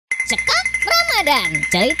Cekak Ramadan.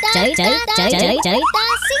 Cerita sing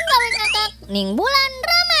gawe ngakak ning bulan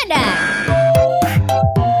Ramadan.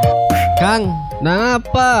 Kang,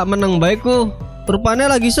 nangapa meneng baikku? Rupanya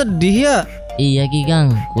lagi sedih ya. Iya Ki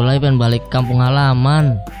Kang, kulai pengen balik kampung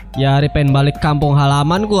halaman. Ya hari pengen balik kampung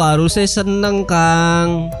halamanku harusnya seneng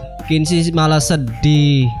Kang. Kinsi malah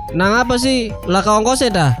sedih. Nangapa sih? Lah kau ongkosnya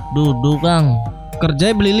dah? Duduk Kang.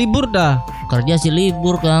 Kerja beli libur dah? Kerja sih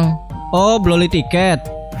libur Kang. Oh beli tiket?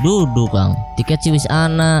 Duduk Kang. Tiket sih wis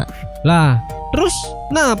ana. Lah terus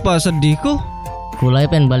napa sedihku? Kulai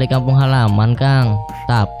pengen balik kampung halaman Kang.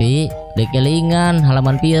 Tapi dekelingan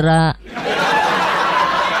halaman pira.